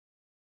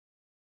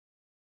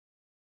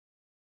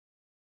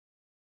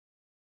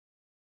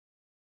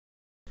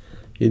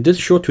In this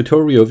short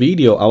tutorial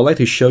video, I would like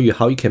to show you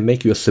how you can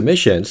make your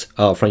submissions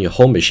from your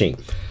home machine.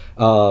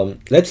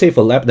 Let's say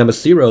for lab number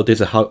 0, this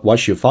is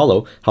what you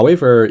follow.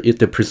 However,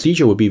 the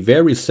procedure will be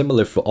very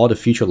similar for all the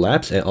future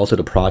labs and also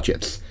the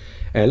projects.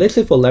 And let's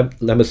say for lab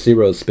number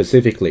 0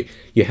 specifically,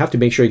 you have to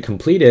make sure you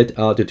completed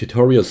the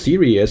tutorial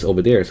series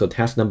over there. So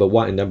task number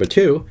 1 and number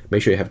 2,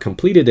 make sure you have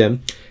completed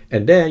them.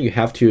 And then you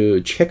have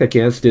to check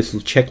against this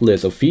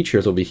checklist of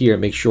features over here,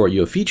 make sure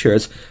your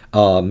features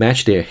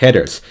match their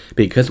headers,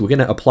 because we're going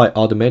to apply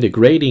automatic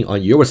grading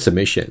on your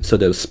submission. So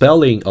the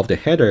spelling of the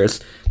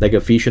headers, like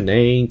a feature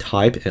name,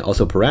 type, and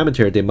also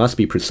parameter, they must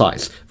be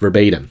precise,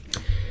 verbatim.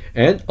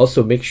 And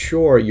also make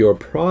sure your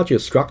project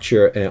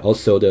structure and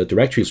also the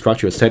directory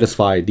structure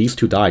satisfy these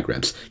two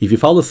diagrams. If you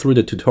follow through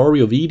the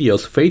tutorial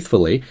videos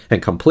faithfully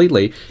and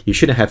completely, you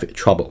shouldn't have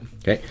trouble.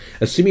 Okay,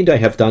 assuming that I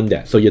have done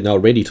that, so you're now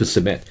ready to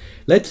submit.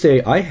 Let's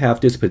say I have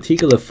this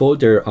particular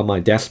folder on my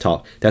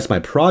desktop. That's my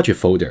project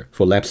folder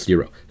for Lab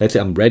 0. Let's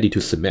say I'm ready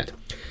to submit.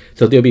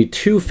 So there'll be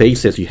two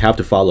phases you have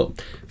to follow.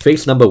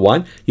 Phase number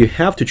 1, you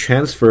have to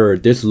transfer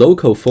this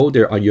local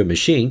folder on your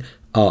machine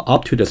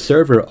up to the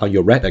server on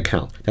your Red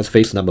account. That's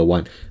phase number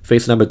 1.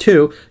 Phase number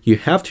 2, you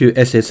have to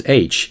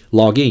SSH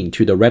log in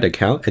to the Red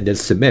account and then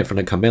submit from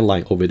the command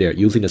line over there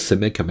using the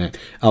submit command.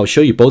 I'll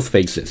show you both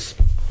phases.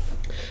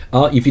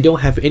 If you don't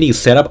have any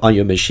setup on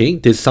your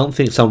machine, there's some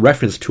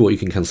reference tool you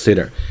can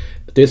consider.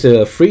 There's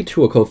a free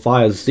tool called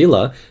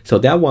FileZilla, so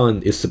that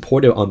one is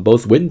supported on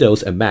both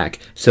Windows and Mac,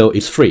 so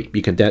it's free.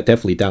 You can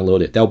definitely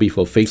download it. That'll be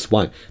for phase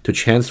 1 to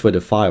transfer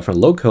the file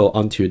from local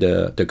onto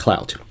the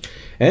cloud.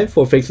 And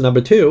for phase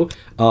number 2,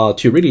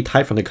 to really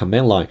type from the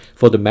command line,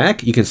 for the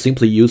Mac, you can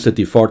simply use the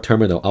default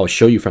terminal. I'll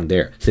show you from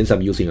there since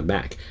I'm using a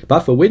Mac.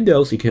 But for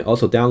Windows, you can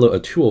also download a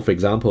tool, for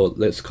example,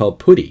 let's call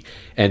Putty.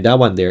 And that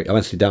one there,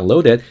 once you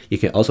download it, you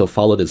can also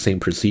follow the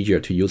same procedure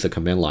to use the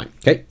command line.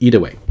 Okay,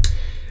 either way.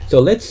 So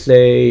let's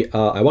say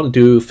I want to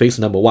do phase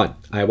number 1.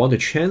 I want to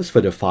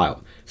transfer the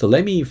file. So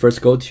let me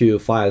first go to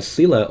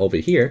FileZilla over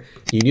here.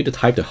 You need to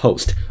type the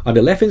host. On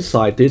the left-hand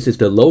side, this is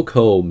the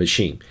local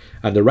machine.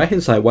 On the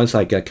right-hand side, once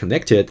I get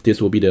connected,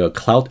 this will be the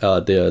cloud,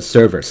 the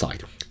server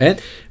side.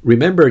 And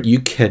remember, you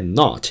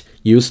cannot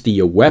use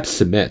the web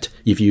submit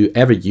if you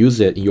ever use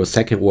it in your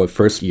second or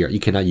first year. You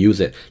cannot use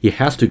it. It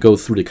has to go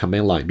through the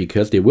command line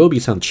because there will be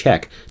some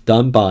check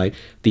done by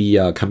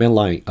the command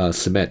line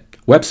submit.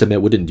 Web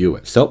submit wouldn't do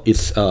it. So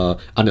it's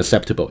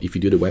unacceptable if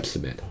you do the web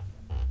submit.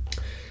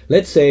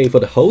 Let's say for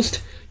the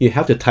host, you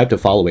have to type the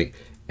following: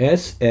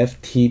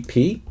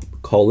 sftp://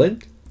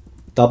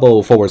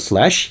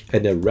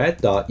 and then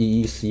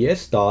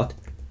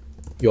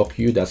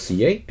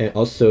red.eecs.yorku.ca, and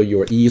also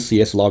your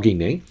EECS login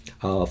name.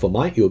 For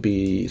mine, it will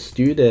be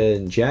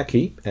student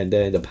Jackie, and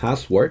then the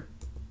password.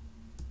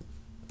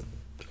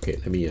 Okay,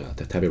 let me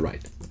type it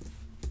right.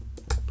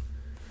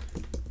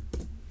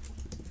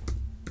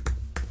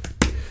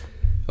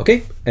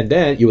 Okay, and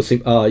then you will see,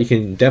 you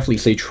can definitely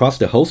say trust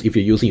the host if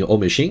you're using your own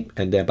machine,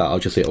 and then but I'll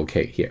just say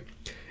okay here.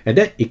 And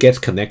then it gets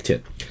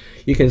connected.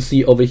 You can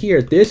see over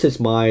here, this is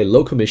my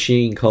local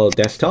machine called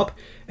desktop,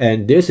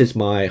 and this is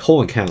my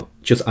home account,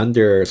 just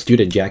under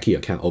student Jackie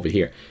account over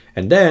here.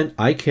 And then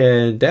I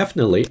can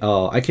definitely,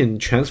 I can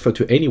transfer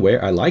to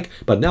anywhere I like,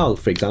 but now,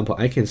 for example,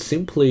 I can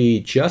simply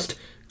just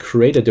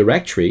create a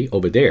directory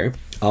over there.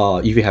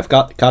 If you have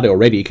got it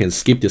already, you can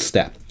skip this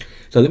step.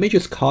 So let me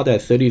just call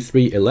that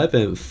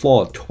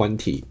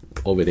 3311.420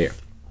 over there.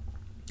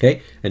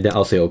 Okay, and then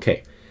I'll say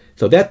okay.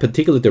 So that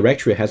particular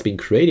directory has been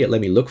created.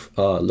 Let me look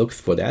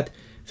for that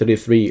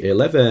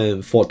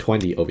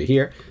 3311.420 over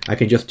here. I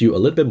can just do a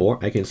little bit more.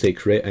 I can say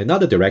create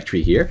another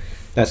directory here.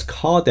 Let's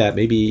call that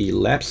maybe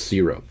Lab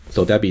 0.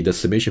 So that'd be the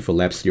submission for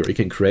Lab 0. You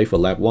can create for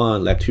Lab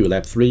 1, Lab 2,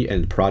 Lab 3,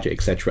 and project,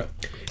 etc.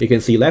 You can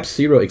see Lab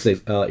 0 is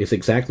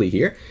exactly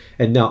here.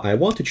 And now I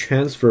want to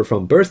transfer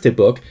from birthday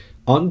book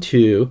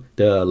onto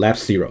the Lab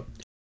 0.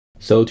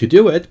 So to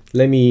do it,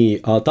 let me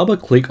double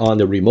click on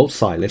the remote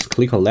side. Let's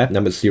click on lab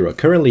number 0.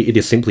 Currently, it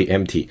is simply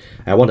empty.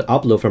 I want to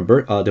upload from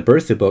the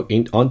birthday book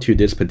onto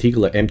this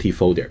particular empty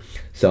folder.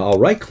 So I'll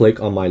right click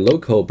on my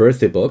local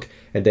birthday book,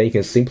 and then you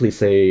can simply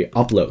say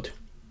upload.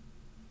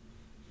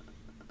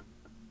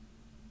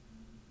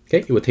 Okay,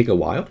 it will take a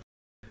while.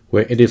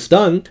 When it is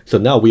done, so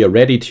now we are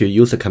ready to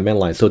use the command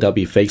line, so that'll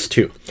be phase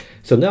 2.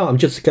 So now I'm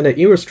just going to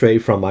illustrate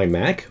from my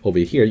Mac over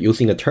here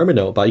using a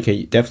terminal, but you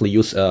can definitely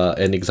use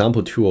an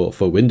example tool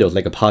for Windows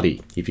like a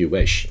Putty if you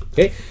wish.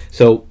 Okay,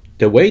 so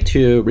the way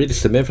to really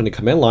submit from the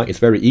command line is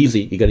very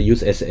easy. You got to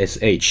use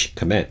SSH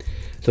command.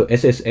 So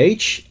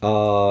SSH,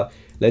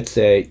 let's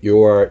say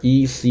your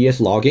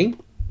EECS login.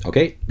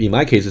 Okay, in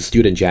my case, it's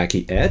student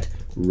Jackie at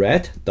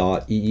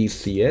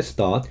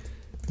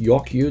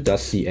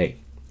red.eecs.yorku.ca.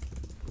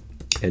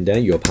 And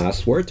then your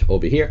password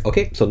over here.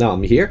 Okay, so now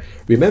I'm here.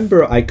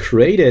 Remember, I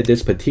created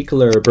this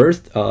particular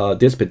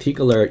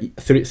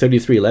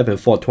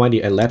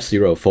 3311.420 and Lab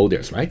 0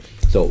 folders, right?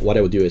 So what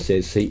I would do is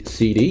say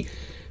cd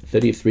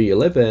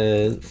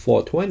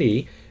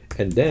 3311.420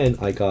 and then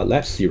I got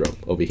Lab0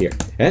 over here,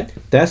 and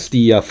that's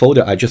the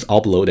folder I just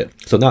uploaded.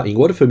 So now in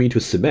order for me to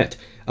submit,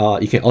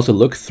 you can also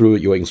look through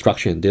your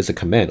instruction. There's a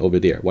command over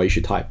there what you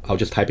should type. I'll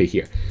just type it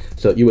here.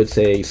 So you would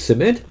say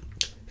submit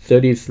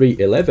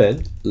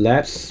 3311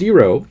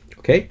 Lab0,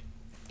 okay,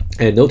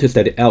 and notice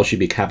that the L should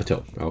be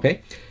capital,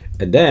 okay,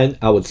 and then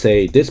I would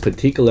say this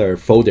particular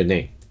folder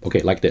name,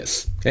 okay, like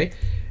this, okay.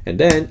 And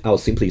then I'll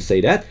simply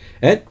say that.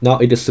 And now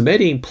in the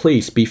submitting,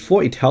 please,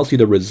 before it tells you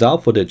the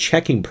result for the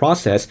checking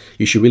process,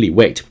 you should really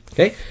wait,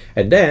 okay?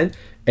 And then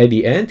at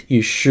the end,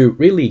 you should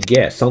really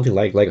get something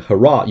like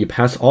hurrah, you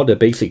pass all the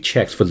basic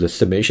checks for the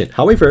submission.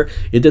 However,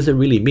 it doesn't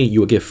really mean you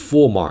will get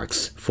full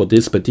marks for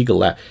this particular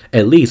lab.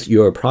 At least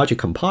your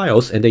project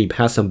compiles and then you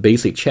pass some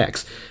basic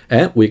checks.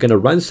 And we're gonna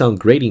run some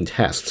grading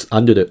tests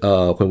under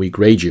the when we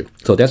grade you.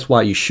 So that's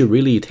why you should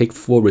really take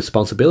full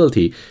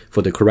responsibility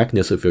for the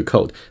correctness of your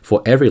code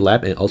for every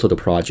lab and also the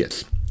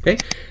projects. Okay,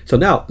 so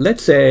now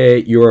let's say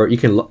you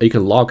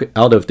can log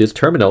out of this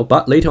terminal,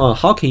 but later on,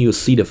 how can you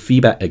see the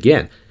feedback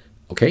again?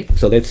 Okay,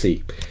 so let's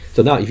see.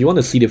 So now if you want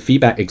to see the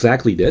feedback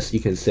exactly this, you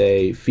can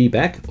say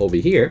feedback over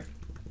here,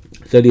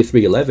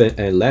 3311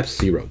 and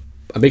Lab0.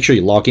 Make sure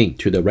you log in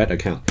to the red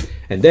account.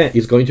 And then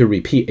it's going to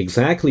repeat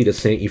exactly the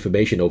same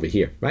information over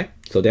here, right?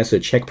 So that's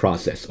the check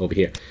process over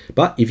here.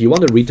 But if you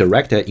want to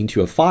redirect that into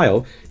a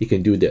file, you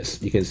can do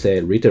this. You can say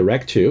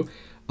redirect to,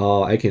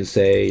 I can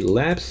say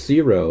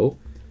Lab0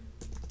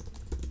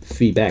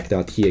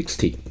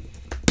 feedback.txt.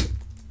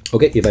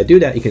 Okay, if I do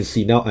that, you can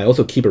see now I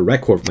also keep a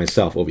record of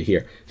myself over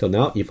here. So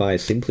now if I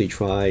simply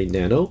try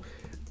nano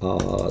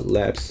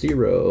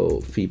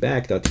Lab0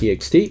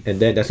 feedback.txt,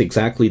 and then that's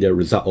exactly the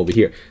result over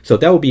here. So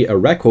that will be a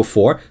record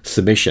for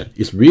submission.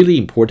 It's really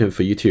important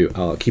for you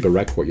to keep a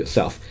record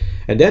yourself.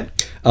 And then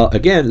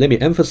again, let me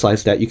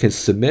emphasize that you can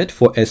submit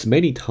for as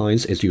many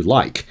times as you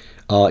like.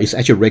 It's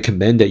actually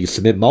recommended you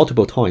submit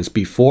multiple times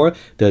before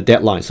the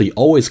deadline. So you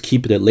always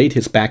keep the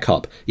latest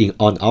backup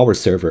on our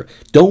server.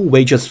 Don't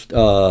wait just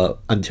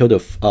until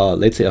the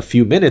let's say a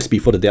few minutes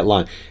before the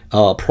deadline.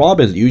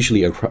 Problems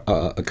usually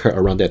occur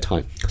around that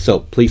time. So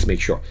please make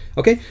sure.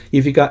 Okay,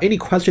 if you got any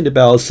question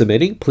about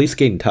submitting, please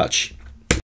get in touch.